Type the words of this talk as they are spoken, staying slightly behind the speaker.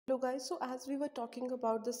guys, so as we were talking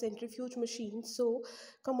about the centrifuge machine, so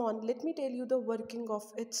come on, let me tell you the working of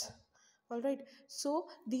its. All right, so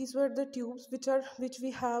these were the tubes which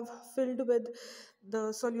we have filled with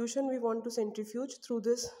the solution we want to centrifuge through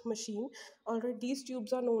this machine. All right, these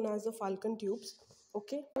tubes are known as the falcon tubes.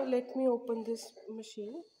 Okay, so let me open this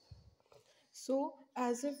machine. So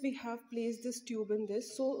as if we have placed this tube in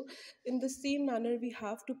this, so in the same manner we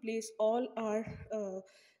have to place all our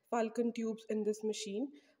falcon tubes in this machine.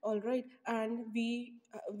 All right, and we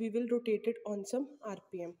will rotate it on some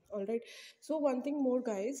rpm. All right, so one thing more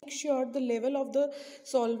guys, make sure the level of the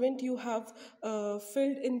solvent you have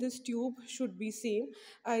filled in this tube should be same.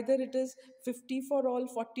 Either it is 50 for all,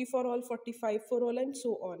 40 for all, 45 for all, and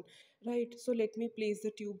so on. Right, so let me place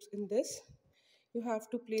the tubes in this. You have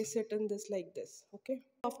to place it in this like this. Okay,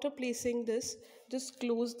 after placing this, just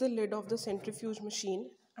close the lid of the centrifuge machine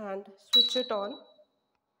and switch it on.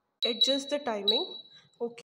 Adjust the timing